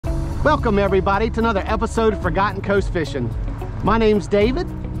Welcome everybody to another episode of Forgotten Coast Fishing. My name's David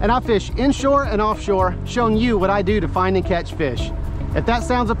and I fish inshore and offshore, showing you what I do to find and catch fish. If that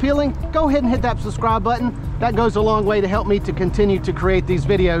sounds appealing, go ahead and hit that subscribe button. That goes a long way to help me to continue to create these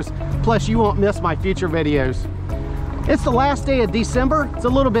videos. Plus you won't miss my future videos. It's the last day of December. It's a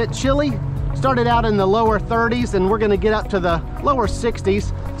little bit chilly. Started out in the lower 30s and we're gonna get up to the lower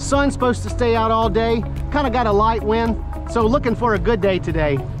 60s. Sun's supposed to stay out all day. Kind of got a light wind, so looking for a good day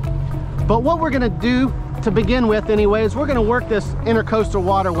today. But what we're gonna do to begin with anyway is we're gonna work this intercoastal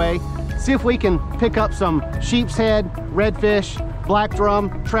waterway, see if we can pick up some sheepshead, redfish, black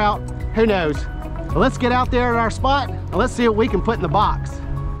drum, trout, who knows. But let's get out there at our spot and let's see what we can put in the box.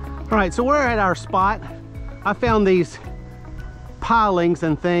 All right, so we're at our spot. I found these pilings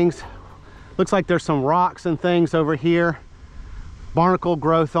and things. Looks like there's some rocks and things over here, barnacle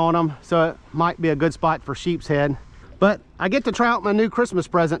growth on them, so it might be a good spot for sheepshead. But I get to try out my new Christmas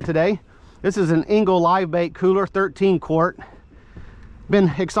present today. This is an Engel live bait cooler, 13 quart. Been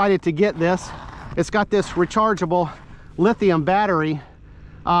excited to get this. It's got this rechargeable lithium battery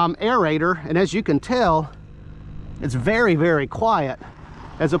aerator, and as you can tell, it's very, very quiet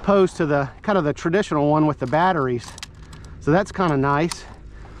as opposed to the kind of the traditional one with the batteries. So that's kind of nice.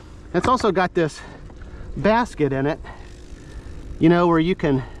 It's also got this basket in it, you know, where you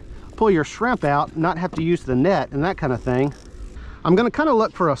can pull your shrimp out, not have to use the net and that kind of thing. I'm going to kind of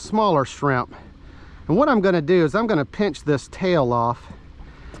look for a smaller shrimp, and what I'm going to do is I'm going to pinch this tail off,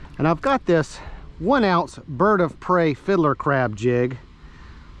 and I've got this 1 ounce bird of prey fiddler crab jig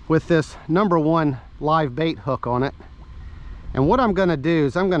with this #1 live bait hook on it. And what I'm going to do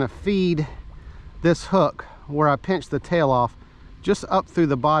is I'm going to feed this hook where I pinch the tail off just up through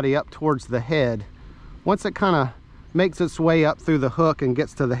the body, up towards the head. Once it kind of makes its way up through the hook and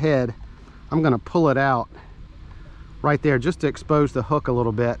gets to the head, I'm going to pull it out right there just to expose the hook a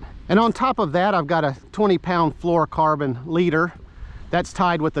little bit. And on top of that, I've got a 20-pound fluorocarbon leader that's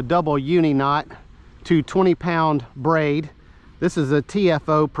tied with a double uni knot to 20-pound braid. This is a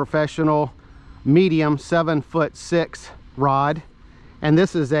TFO professional medium 7'6" rod, and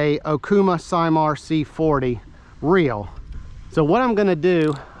this is a Okuma Cymar C40 reel. So what I'm going to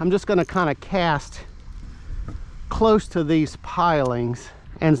do, I'm just going to kind of cast close to these pilings,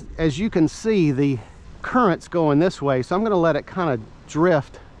 and as you can see, the current's going this way, so I'm going to let it kind of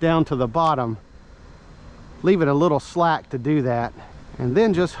drift down to the bottom, leave it a little slack to do that, and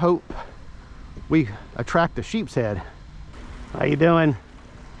then just hope we attract a sheepshead. How you doing?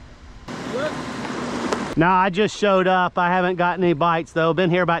 What? No, I just showed up. I haven't gotten any bites though.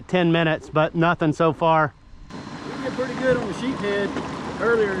 Been here about 10 minutes, but nothing so far. We did pretty good on the sheephead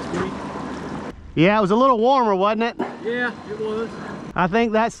earlier this week. Yeah, it was a little warmer, wasn't it? Yeah, it was. I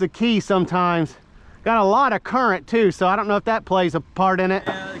think that's the key sometimes. Got a lot of current too, so I don't know if that plays a part in it.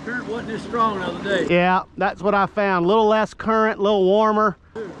 Yeah, the current wasn't as strong the other day. Yeah, that's what I found. A little less current, a little warmer.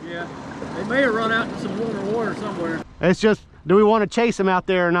 Yeah, they may have run out to some warmer water somewhere. It's just, do we want to chase them out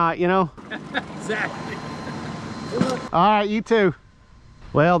there or not, you know? Exactly. All right, you too.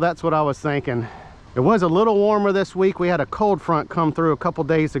 Well, that's what I was thinking. It was a little warmer this week. We had a cold front come through a couple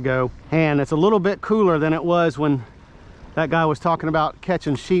days ago, and it's a little bit cooler than it was when that guy was talking about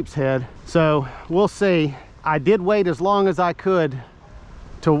catching sheepshead. So we'll see. I did wait as long as I could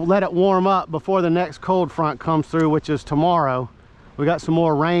to let it warm up before the next cold front comes through, which is tomorrow. We got some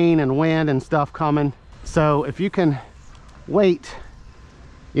more rain and wind and stuff coming. So if you can wait,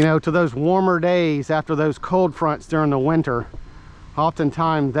 you know, to those warmer days after those cold fronts during the winter,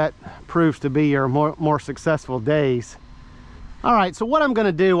 oftentimes that proves to be your more successful days. All right, so what I'm going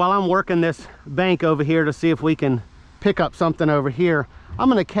to do while I'm working this bank over here to see if we can pick up something over here, I'm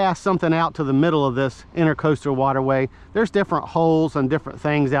going to cast something out to the middle of this intercoastal waterway. There's different holes and different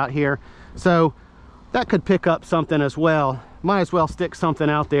things out here, so that could pick up something as well. Might as well stick something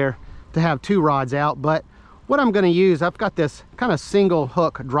out there to have 2 rods out. But what I'm going to use, I've got this kind of single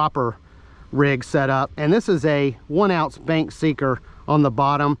hook dropper rig set up, and this is a 1 ounce bank seeker on the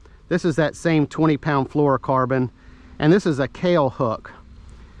bottom. This is that same 20-pound fluorocarbon, and this is a kale hook.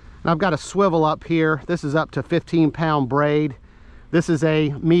 And I've got a swivel up here. This is up to 15-pound braid. This is a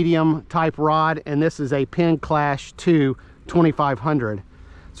medium type rod, and this is a Penn Clash 2 2500.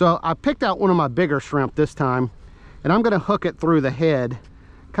 So I picked out one of my bigger shrimp this time, and I'm going to hook it through the head.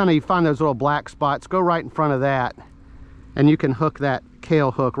 Kind of, you find those little black spots, go right in front of that, and you can hook that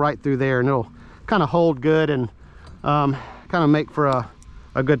kale hook right through there, and it'll kind of hold good and kind of make for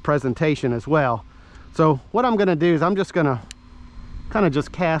a good presentation as well. So what I'm going to do is I'm just going to kind of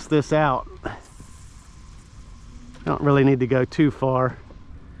just cast this out. I don't really need to go too far.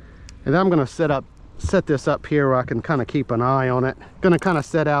 And then I'm going to set up set this up here where I can kind of keep an eye on it. Gonna kind of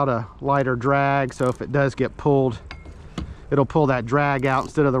set out a lighter drag, so if it does get pulled, it'll pull that drag out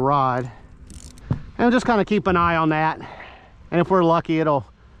instead of the rod. And just kind of keep an eye on that. And if we're lucky, it'll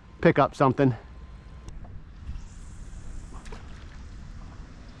pick up something.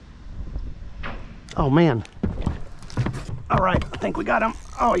 Oh man. All right, I think we got him.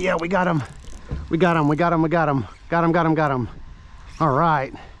 Oh yeah, we got him. We got him. Got him. All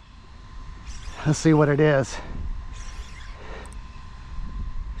right. Let's see what it is.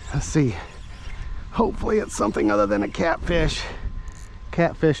 Let's see. Hopefully it's something other than a catfish.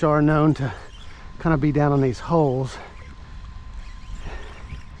 Catfish are known to kind of be down in these holes.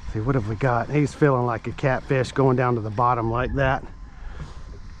 Let's see, what have we got? He's feeling like a catfish going down to the bottom like that.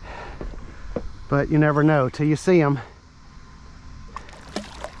 But you never know till you see him.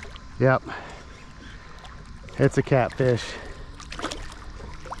 Yep. It's a catfish.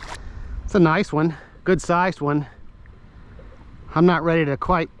 It's a nice one, good sized one. I'm not ready to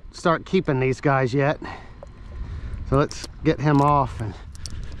quite start keeping these guys yet. So let's get him off and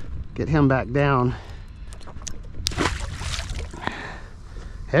get him back down.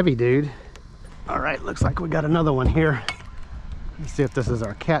 Heavy dude. All right, looks like we got another one here. Let's see if this is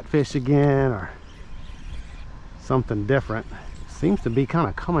our catfish again or something different. Seems to be kind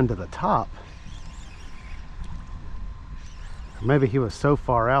of coming to the top. Or maybe he was so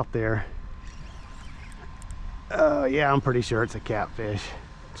far out there. Oh yeah, I'm pretty sure it's a catfish.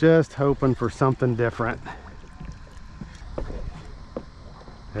 Just hoping for something different.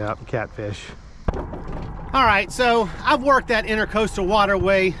 Yep, catfish. All right, so I've worked that intercoastal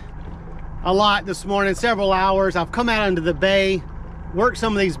waterway a lot this morning, several hours. I've come out into the bay, worked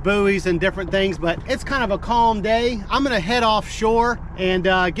some of these buoys and different things, but it's kind of a calm day. I'm gonna head offshore and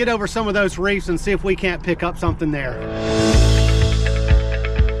get over some of those reefs and see if we can't pick up something there.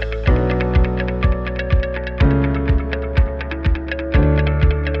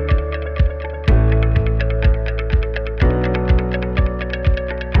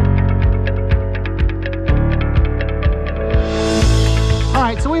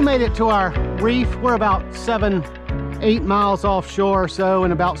 Made it to our reef. We're about 7-8 miles offshore, so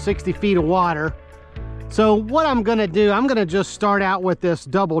in about 60 feet of water. So what I'm gonna do, I'm gonna just start out with this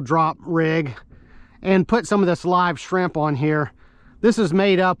double drop rig and put some of this live shrimp on here. This is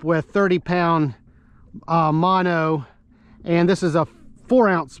made up with 30-pound mono, and this is a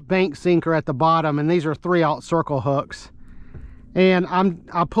 4-ounce bank sinker at the bottom, and these are 3/0 circle hooks. And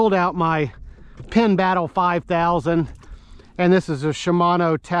I pulled out my Penn Battle 5000. And this is a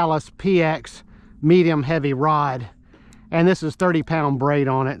Shimano Talus PX medium heavy rod. And this is 30-pound braid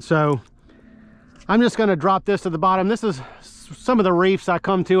on it. So I'm just gonna drop this to the bottom. This is some of the reefs I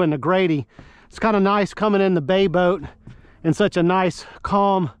come to in the Grady. It's kind of nice coming in the bay boat in such a nice,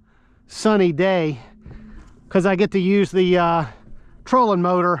 calm, sunny day, because I get to use the trolling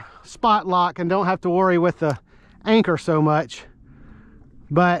motor spot lock and don't have to worry with the anchor so much.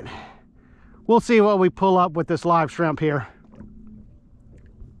 But we'll see what we pull up with this live shrimp here.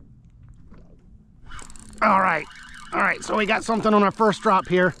 All right, so we got something on our first drop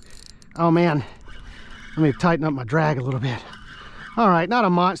here. Oh man, let me tighten up my drag a little bit. All right, not a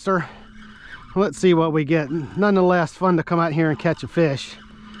monster. Let's see what we get. Nonetheless, fun to come out here and catch a fish.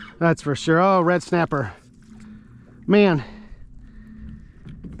 That's for sure. Oh, red snapper. Man,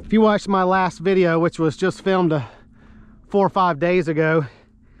 if you watched my last video, which was just filmed 4 or 5 days ago,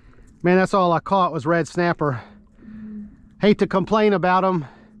 man, that's all I caught was red snapper. Hate to complain about them,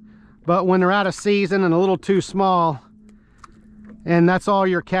 but when they're out of season and a little too small, and that's all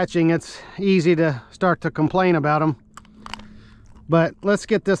you're catching, it's easy to start to complain about them. But let's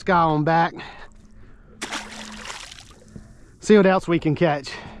get this guy on back. See what else we can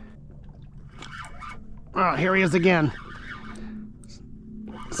catch. Oh, here he is again.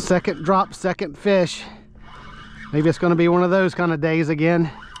 Second drop, second fish. Maybe it's going to be one of those kind of days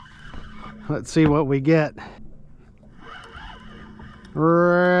again. Let's see what we get.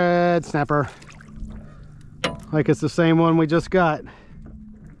 Red snapper. Like it's the same one we just got.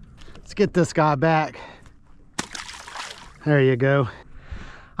 Let's get this guy back. There you go.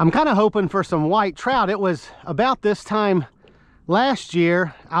 I'm kind of hoping for some white trout. It was about this time last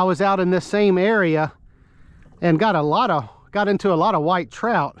year I was out in this same area and got into a lot of white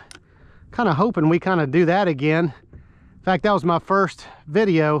trout. Kind of hoping we kind of do that again. In fact, that was my first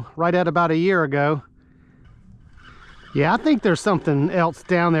video right at about a year ago. Yeah, I think there's something else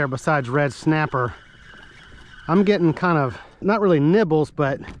down there besides red snapper. I'm getting kind of, not really nibbles,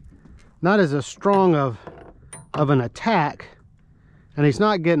 but not as a strong of an attack. And he's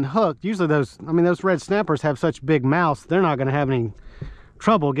not getting hooked. Usually those red snappers have such big mouths, they're not gonna have any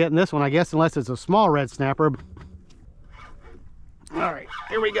trouble getting this one, I guess, unless it's a small red snapper. All right,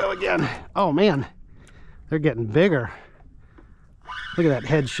 here we go again. Oh man, they're getting bigger. Look at that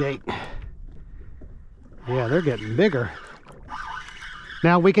head shake. Yeah, they're getting bigger.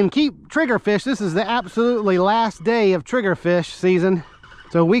 Now we can keep triggerfish. This is the absolutely last day of triggerfish season.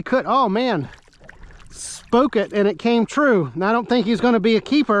 So we could, oh man, spoke it and it came true. Now I don't think he's gonna be a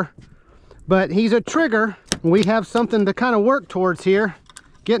keeper, but he's a trigger. We have something to kind of work towards here.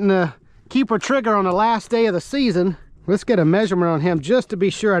 Getting a keeper trigger on the last day of the season. Let's get a measurement on him just to be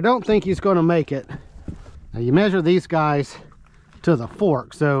sure. I don't think he's gonna make it. Now you measure these guys to the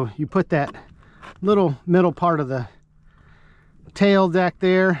fork. So you put that little middle part of the tail deck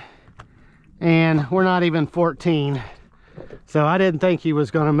there, and we're not even 14. So I didn't think he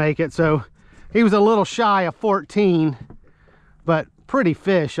was gonna make it. So he was a little shy of 14, but pretty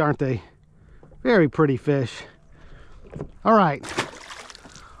fish, aren't they? Very pretty fish. All right.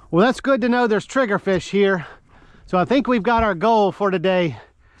 Well, that's good to know there's triggerfish here. So I think we've got our goal for today.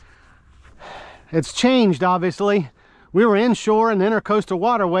 It's changed, obviously. We were inshore in the intercoastal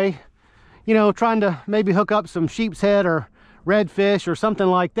waterway, you know, trying to maybe hook up some sheepshead or redfish or something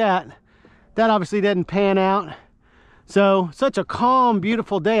like that. That obviously didn't pan out. So, such a calm,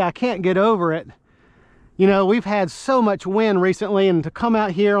 beautiful day. I can't get over it. You know, we've had so much wind recently, and to come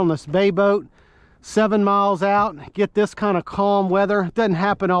out here on this bay boat, 7 miles out, get this kind of calm weather, it doesn't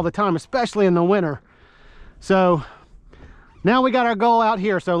happen all the time, especially in the winter. So, now we got our goal out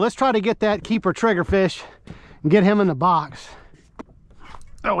here. So let's try to get that keeper triggerfish and get him in the box.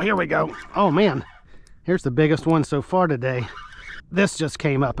 Oh, here we go. Oh man, here's the biggest one so far today. This just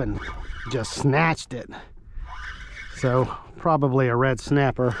came up and just snatched it. So probably a red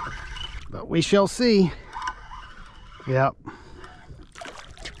snapper, but we shall see. Yep,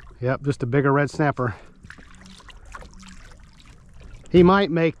 just a bigger red snapper. He might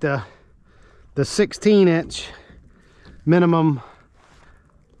make the 16-inch minimum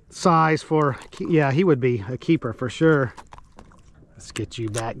size for, yeah, he would be a keeper for sure. Let's get you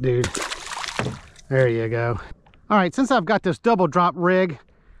back, dude. There you go. All right, since I've got this double drop rig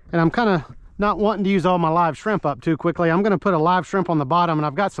and I'm kind of not wanting to use all my live shrimp up too quickly, I'm going to put a live shrimp on the bottom, and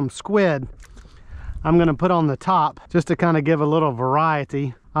I've got some squid I'm going to put on the top just to kind of give a little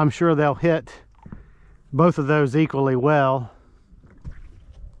variety. I'm sure they'll hit both of those equally well,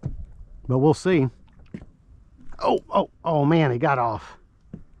 but we'll see. Oh man, he got off.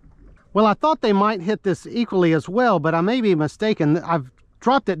 Well, I thought they might hit this equally as well, but I may be mistaken. I've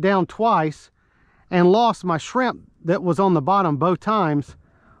dropped it down twice and lost my shrimp that was on the bottom both times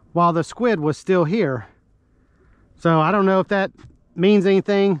while the squid was still here. So I don't know if that means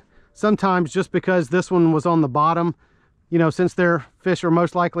anything. Sometimes just because this one was on the bottom, you know, since their fish are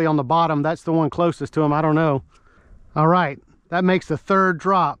most likely on the bottom, that's the one closest to them. I don't know. All right, that makes the third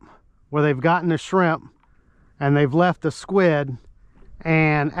drop where they've gotten the shrimp and they've left the squid.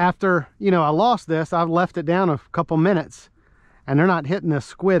 And after, you know, I lost this, I've left it down a couple minutes and they're not hitting the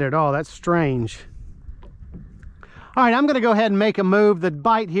squid at all. That's strange. All right, I'm gonna go ahead and make a move. The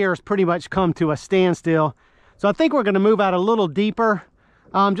bite here has pretty much come to a standstill. So I think we're gonna move out a little deeper.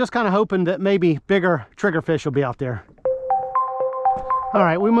 I'm just kind of hoping that maybe bigger triggerfish will be out there. All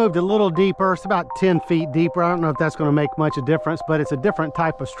right, we moved a little deeper. It's about 10 feet deeper. I don't know if that's gonna make much of a difference, but it's a different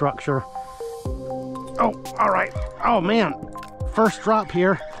type of structure. Oh, all right. Oh man, first drop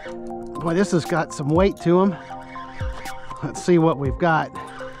here. Boy, this has got some weight to him. Let's see what we've got.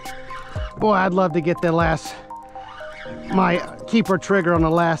 Boy, I'd love to get my keeper trigger on the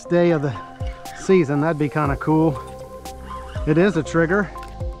last day of the season. That'd be kind of cool. It is a trigger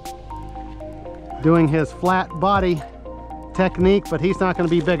doing his flat body technique, but he's not going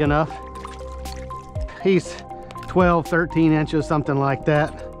to be big enough. He's 12, 13 inches, something like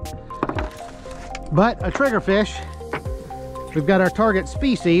that. But a triggerfish. We've got our target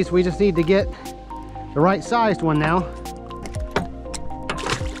species. We just need to get the right sized one now.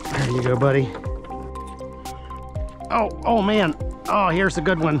 There you go, buddy. Oh man. Oh, here's a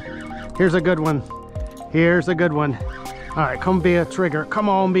good one. Here's a good one. Here's a good one. All right, come be a trigger. Come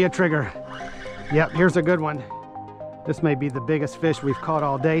on, be a trigger. Yep, here's a good one. This may be the biggest fish we've caught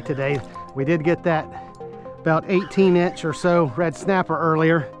all day today. We did get that about 18-inch or so red snapper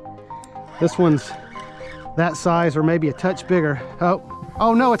earlier. This one's that size or maybe a touch bigger.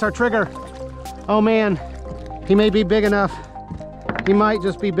 Oh no, it's our trigger. Oh man, he may be big enough. He might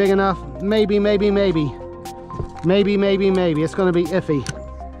just be big enough. Maybe. It's gonna be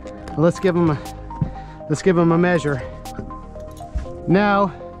iffy. Let's give him a measure.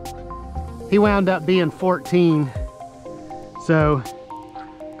 No, he wound up being 14. So,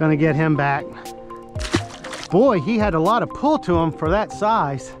 gonna get him back. Boy, he had a lot of pull to him for that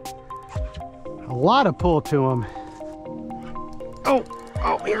size. A lot of pull to him.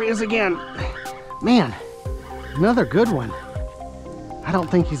 Oh, here he is again. Man, another good one. I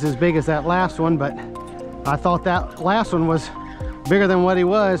don't think he's as big as that last one, but I thought that last one was bigger than what he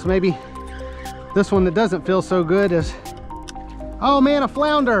was. Maybe this one that doesn't feel so good is... Oh man, a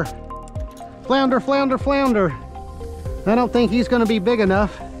flounder. Flounder, flounder, flounder. I don't think he's gonna be big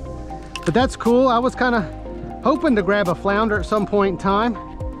enough, but that's cool. I was kind of hoping to grab a flounder at some point in time.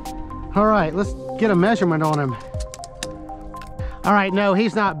 All right, let's get a measurement on him. All right, no,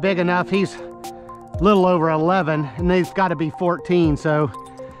 he's not big enough. He's a little over 11, and they've got to be 14. So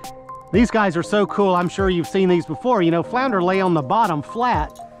these guys are so cool. I'm sure you've seen these before. You know, flounder lay on the bottom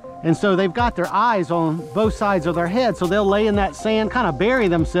flat, and so they've got their eyes on both sides of their head. So they'll lay in that sand, kind of bury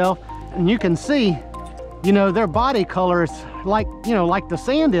themselves, and you can see, you know, their body color is like, you know, like the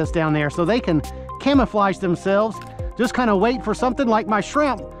sand is down there. So they can camouflage themselves, just kind of wait for something like my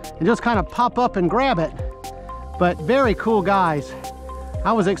shrimp and just kind of pop up and grab it. But very cool guys.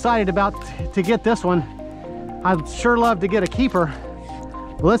 I was excited about to get this one. I'd sure love to get a keeper.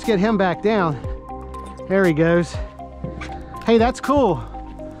 Well, let's get him back down. There he goes. Hey, that's cool.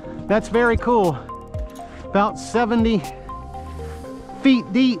 That's very cool. About 70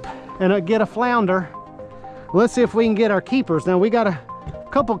 feet deep and get a flounder. Let's see if we can get our keepers. Now we got a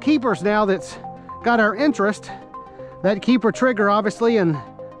couple keepers now that's got our interest. That keeper trigger, obviously, and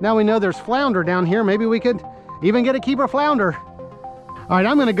now we know there's flounder down here. Maybe we could even get a keeper flounder. All right,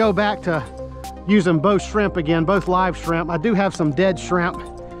 I'm gonna go back to using both shrimp again, both live shrimp. I do have some dead shrimp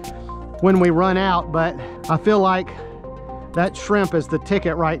when we run out, but I feel like that shrimp is the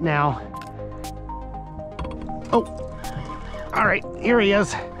ticket right now. Oh, all right, here he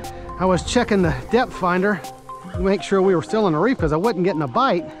is. I was checking the depth finder to make sure we were still in the reef because I wasn't getting a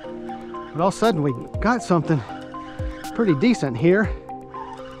bite. But all of a sudden we got something pretty decent here.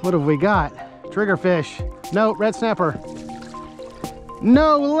 What have we got? Triggerfish. No, red snapper.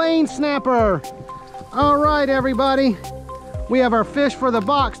 No, lane snapper. All right, everybody. We have our fish for the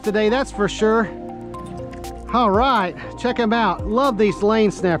box today, that's for sure. All right, check them out. Love these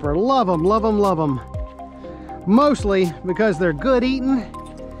lane snapper. Love them, love them, love them. Mostly because they're good eating.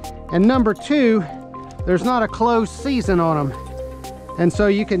 And number two, there's not a closed season on them. And so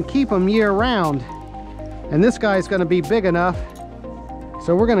you can keep them year round. And this guy's gonna be big enough,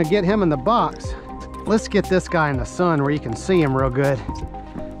 so we're gonna get him in the box. Let's get this guy in the sun where you can see him real good.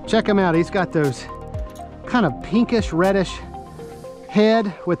 Check him out. He's got those kind of pinkish reddish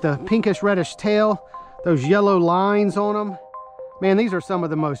head with the pinkish reddish tail, those yellow lines on them. Man, these are some of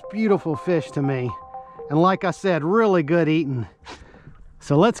the most beautiful fish to me. And like I said, really good eating.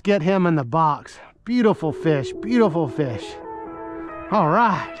 So let's get him in the box. Beautiful fish, beautiful fish. All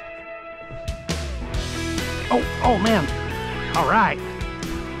right. Oh man. All right.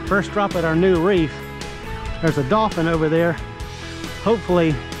 First drop at our new reef. There's a dolphin over there.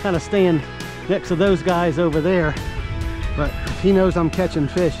 Hopefully kind of staying next to those guys over there. But if he knows I'm catching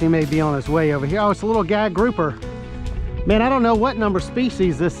fish, he may be on his way over here. Oh, it's a little gag grouper. Man, I don't know what number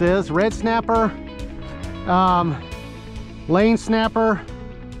species this is. Red snapper, lane snapper,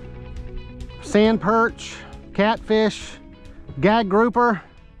 sand perch, catfish, gag grouper.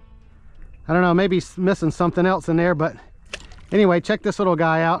 I don't know, maybe missing something else in there, but anyway, check this little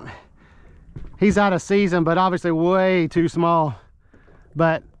guy out. He's out of season, but obviously way too small.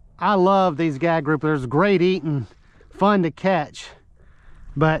 But I love these gag groupers. Great eating, fun to catch.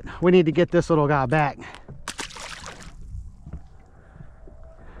 But we need to get this little guy back.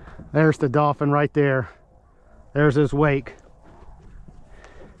 There's the dolphin right there. There's his wake.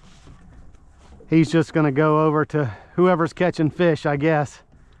 He's just gonna go over to whoever's catching fish, I guess.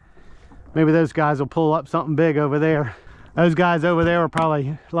 Maybe those guys will pull up something big over there. Those guys over there were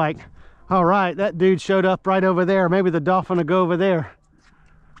probably like, all right, that dude showed up right over there. Maybe the dolphin will go over there.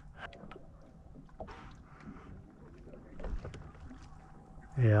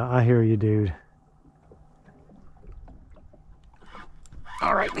 Yeah, I hear you, dude.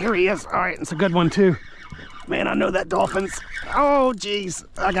 All right, here he is. All right, it's a good one too. Man, I know that dolphin's... Oh, geez.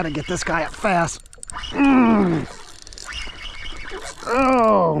 I gotta get this guy up fast.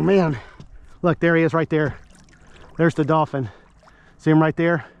 Oh, man. Look, there he is right there. There's the dolphin. See him right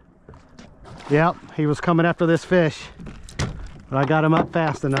there? Yep, he was coming after this fish. But I got him up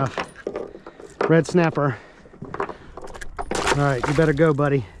fast enough. Red snapper. All right, you better go,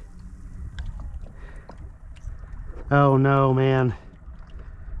 buddy. Oh, no, man.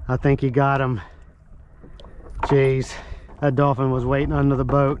 I think he got him. Jeez, that dolphin was waiting under the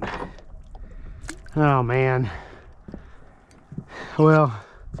boat. Oh, man. Well,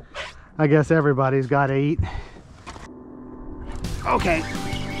 I guess everybody's got to eat. Okay.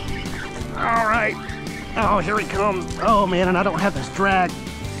 All right. Oh, here he comes. Oh man, and I don't have this drag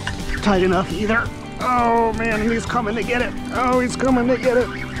tight enough either. Oh man, he's coming to get it. Oh, he's coming to get it.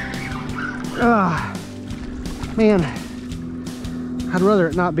 Man, I'd rather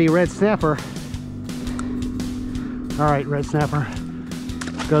it not be red snapper. All right, red snapper,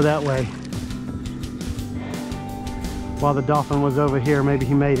 go that way. While the dolphin was over here, maybe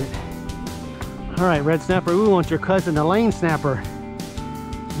he made it. All right, red snapper, we want your cousin, the lane snapper.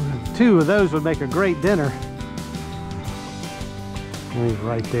 2 of those would make a great dinner. And he's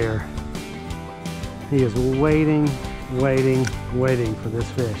right there. He is waiting, waiting, waiting for this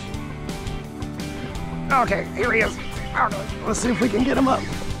fish. Okay, here he is. Okay, let's see if we can get him up.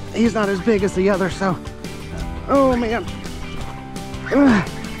 He's not as big as the other, so. Oh man.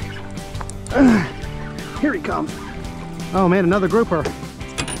 Here he comes. Oh man, another grouper.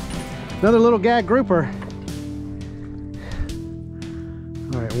 Another little gag grouper.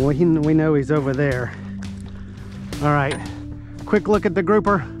 All right, well, we know he's over there. All right, quick look at the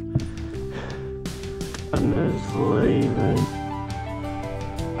grouper.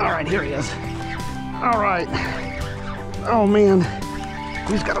 All right, here he is. All right. Oh man,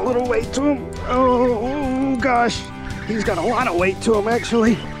 he's got a little weight to him. Oh gosh, he's got a lot of weight to him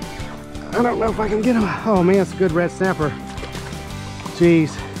actually. I don't know if I can get him. Oh man, it's a good red snapper.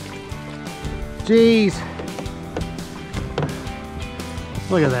 Jeez. Jeez.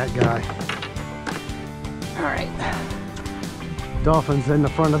 Look at that guy. All right. Dolphin's in the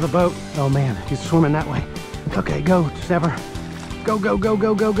front of the boat. Oh man, he's swimming that way. Okay, go, snapper. Go, go, go,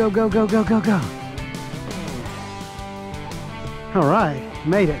 go, go, go, go, go, go, go, go. All right,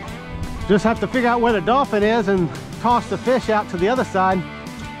 made it. Just have to figure out where the dolphin is and toss the fish out to the other side.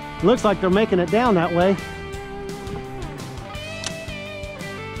 Looks like they're making it down that way.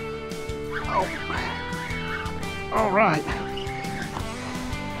 Oh. All right.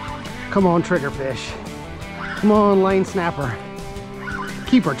 Come on, triggerfish. Come on, lane snapper.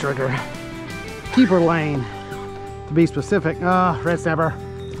 Keeper trigger. Keeper lane, to be specific. Red snapper.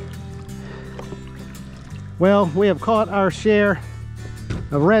 Well, we have caught our share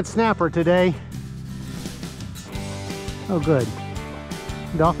of red snapper today. Oh, good.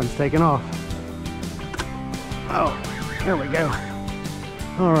 Dolphin's taking off. Oh, there we go.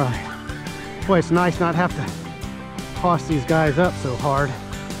 All right. Boy, it's nice not have to toss these guys up so hard,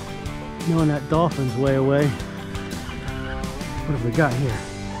 knowing that dolphin's way away. What have we got here?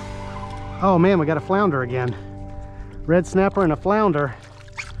 Oh man, we got a flounder again. Red snapper and a flounder.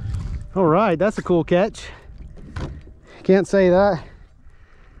 All right, that's a cool catch. Can't say that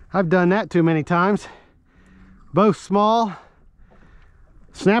I've done that too many times. Both small.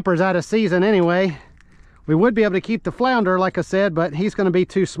 Snapper's out of season anyway. We would be able to keep the flounder, like I said, but he's going to be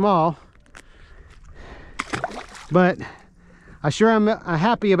too small. But I sure am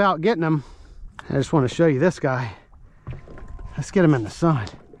happy about getting him. I just want to show you this guy. Let's get him in the sun.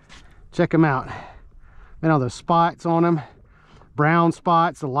 Check him out. Man, all those spots on him. Brown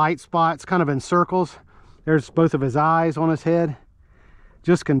spots, the light spots, kind of in circles. There's both of his eyes on his head.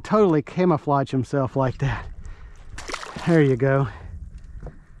 Just can totally camouflage himself like that. There you go.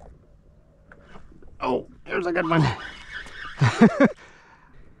 Oh, there's a good one.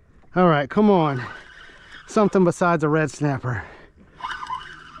 All right, come on. Something besides a red snapper.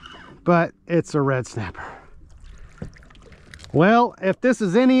 But it's a red snapper. Well, if this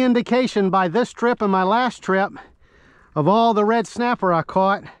is any indication by this trip and my last trip of all the red snapper I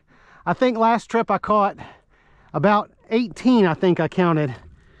caught, I think last trip I caught about 18, I think I counted,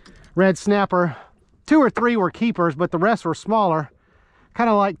 red snapper. 2 or 3 were keepers, but the rest were smaller. Kind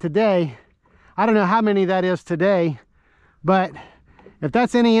of like today. I don't know how many that is today, but if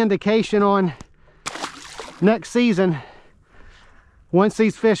that's any indication on next season, once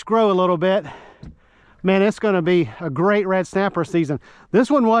these fish grow a little bit, man, it's going to be a great red snapper season.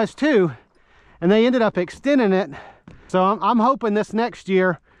 This one was too, and they ended up extending it. So I'm hoping this next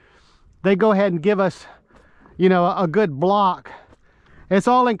year they go ahead and give us, you know, a good block. It's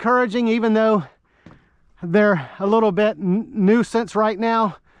all encouraging, even though they're a little bit nuisance right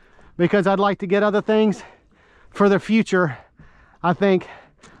now, because I'd like to get other things for the future. I think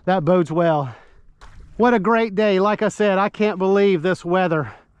that bodes well. What a great day. Like I said, I can't believe this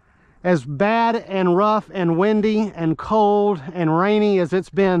weather. As bad and rough and windy and cold and rainy as it's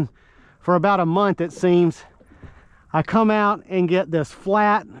been for about a month, it seems, I come out and get this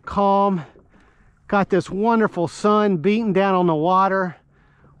flat, calm, got this wonderful sun beating down on the water,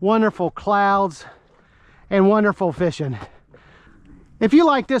 wonderful clouds, and wonderful fishing. If you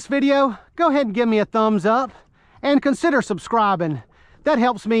like this video, go ahead and give me a thumbs up and consider subscribing. That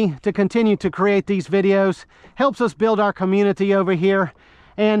helps me to continue to create these videos, helps us build our community over here,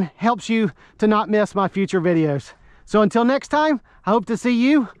 and helps you to not miss my future videos. So until next time, I hope to see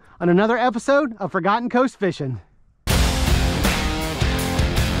you on another episode of Forgotten Coast Fishing.